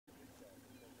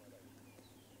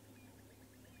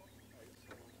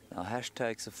Our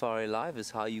hashtag Safari Live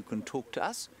is how you can talk to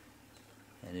us.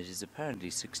 And it is apparently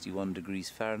 61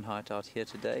 degrees Fahrenheit out here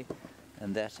today.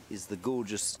 And that is the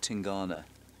gorgeous Tingana.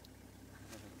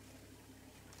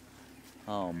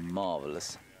 Oh,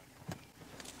 marvelous.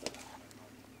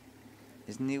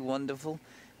 Isn't he wonderful?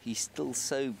 He's still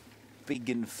so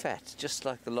big and fat, just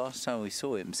like the last time we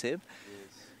saw him, Seb.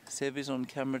 Yes. Seb is on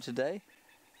camera today.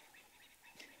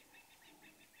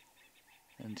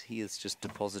 And he is just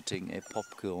depositing a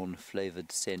popcorn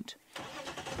flavoured scent.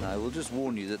 Now, I will just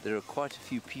warn you that there are quite a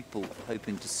few people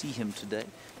hoping to see him today,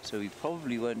 so we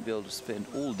probably won't be able to spend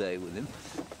all day with him,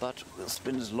 but we'll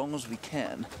spend as long as we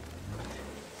can.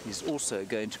 He's also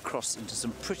going to cross into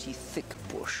some pretty thick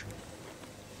bush.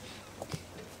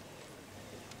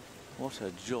 What a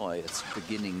joy it's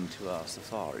beginning to our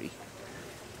safari.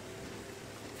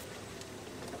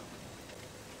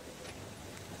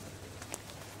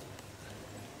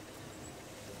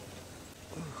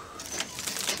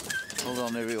 Hold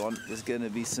on everyone, there's going to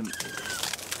be some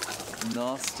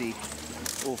nasty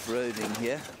off-roading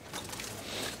here.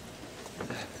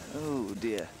 Oh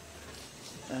dear.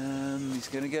 He's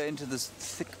going to go into this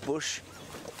thick bush.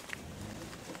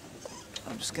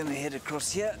 I'm just going to head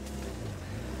across here.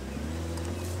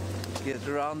 Get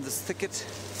around this thicket.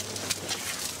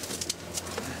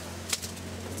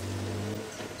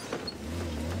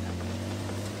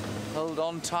 Hold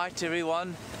on tight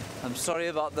everyone. I'm sorry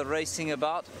about the racing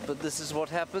about, but this is what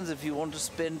happens if you want to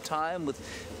spend time with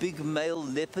big male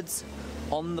leopards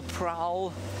on the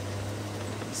prowl.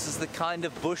 This is the kind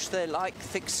of bush they like,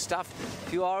 thick stuff.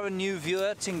 If you are a new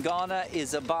viewer, Tingana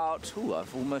is about,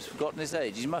 I've almost forgotten his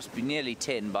age. He must be nearly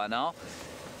 10 by now.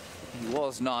 He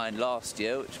was 9 last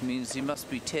year, which means he must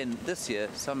be 10 this year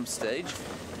at some stage.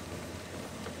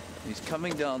 He's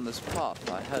coming down this path,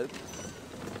 I hope.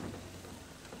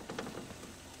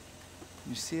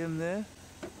 You see him there?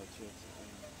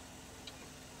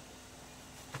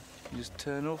 You just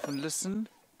turn off and listen.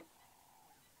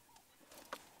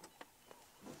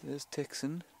 There's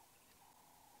Texan.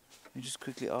 Let me just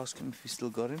quickly ask him if he still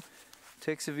got him.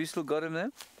 Tex, have you still got him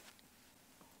there?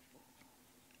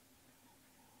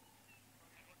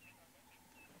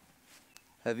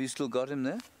 Have you still got him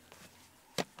there?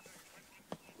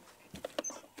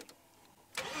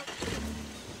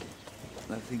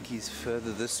 I think he's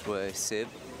further this way, Seb,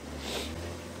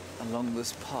 along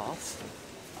this path.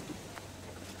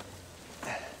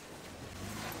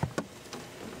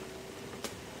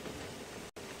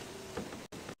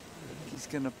 He's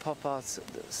going to pop out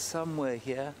somewhere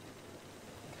here.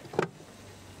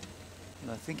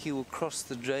 And I think he will cross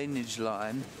the drainage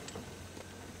line.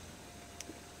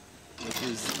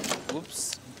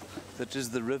 That is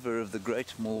the river of the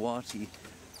Great Mulwati,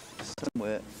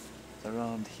 somewhere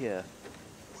around here.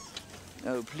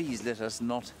 Oh, please let us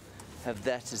not have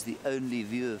that as the only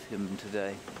view of him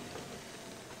today.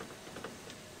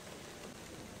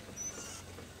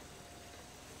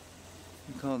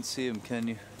 You can't see him, can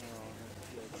you?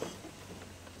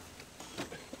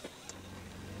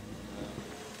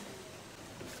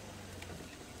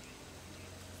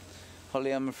 Holly,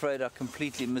 I'm afraid I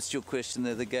completely missed your question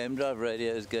there. The game drive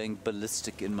radio is going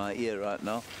ballistic in my ear right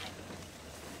now.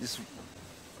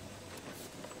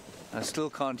 I still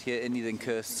can't hear anything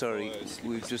cursed, sorry.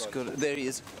 We've just got it. There he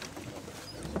is.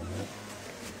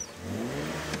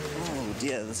 Oh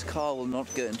dear, this car will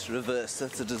not go into reverse.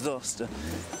 That's a disaster.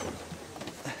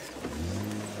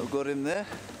 I've got him there.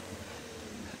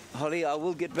 Holly, I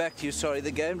will get back to you, sorry.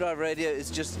 The game drive radio is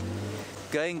just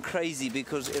going crazy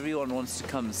because everyone wants to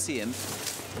come and see him.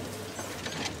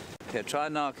 Okay, try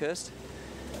now, Kirst.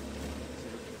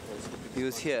 He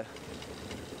was here.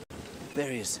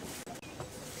 There he is.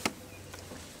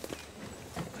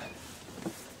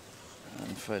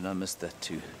 I'm afraid I missed that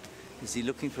too. Is he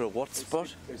looking for a what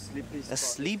spot? A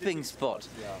sleeping spot.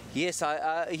 Yes,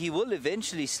 he will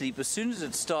eventually sleep as soon as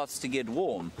it starts to get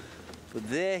warm. But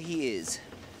there he is.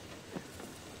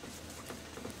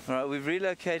 Alright, we've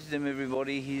relocated him,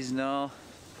 everybody. He's now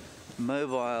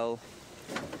mobile.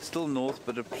 Still north,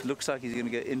 but it looks like he's going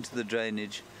to go into the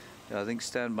drainage. I think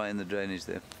stand by in the drainage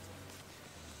there.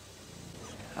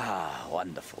 Ah,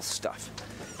 wonderful stuff.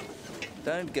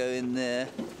 Don't go in there,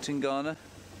 Tingana.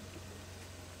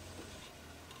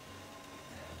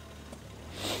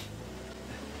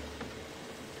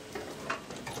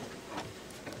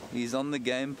 He's on the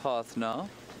game path now,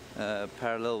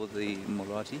 parallel with the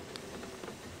Mulwati.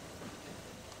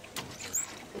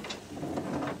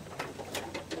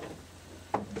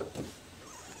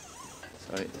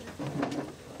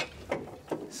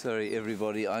 Sorry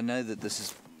everybody, I know that this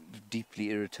is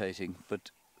deeply irritating, but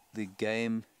the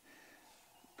game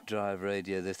drive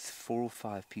radio. There's 4 or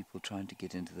 5 people trying to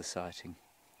get into the sighting,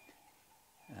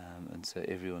 and so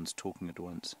everyone's talking at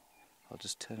once. I'll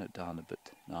just turn it down a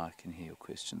bit. Now I can hear your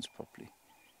questions properly.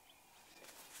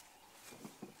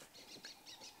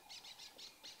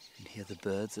 You can hear the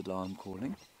birds' alarm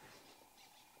calling.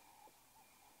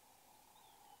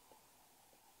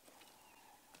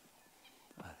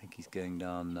 I think he's going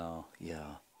down now.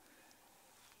 Yeah.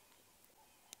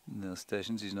 No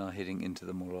stations. He's now heading into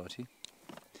the Morati.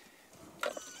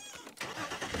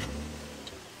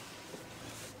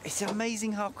 It's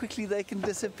amazing how quickly they can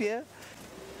disappear.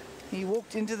 He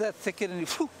walked into that thicket and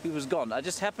he was gone. I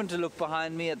just happened to look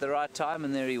behind me at the right time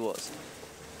and there he was.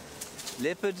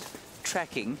 Leopard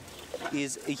tracking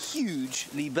is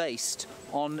hugely based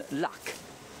on luck.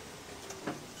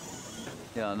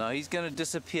 Yeah, now he's going to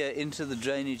disappear into the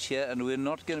drainage here and we're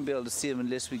not going to be able to see him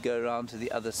unless we go around to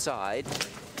the other side.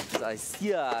 I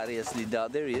seriously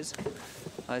doubt, there he is.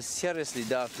 I seriously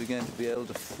doubt we're going to be able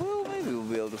to, well, maybe we'll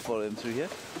be able to follow him through here.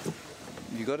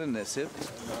 You got in there, Seb?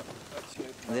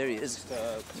 There he is.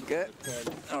 Okay.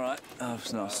 Alright,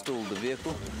 I've now stalled the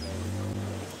vehicle.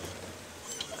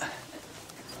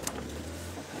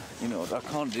 You know what, I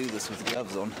can't do this with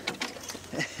gloves on.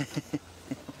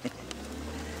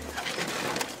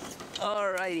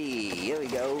 Alrighty, here we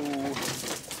go.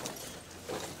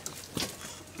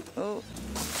 Oh,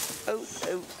 oh,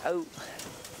 oh, oh.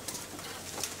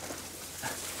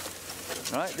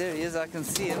 Right, there he is, I can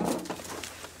see him.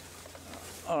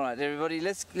 Alright everybody,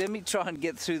 let me try and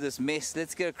get through this mess.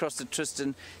 Let's go across to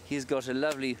Tristan. He's got a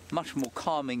lovely, much more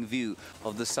calming view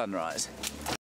of the sunrise.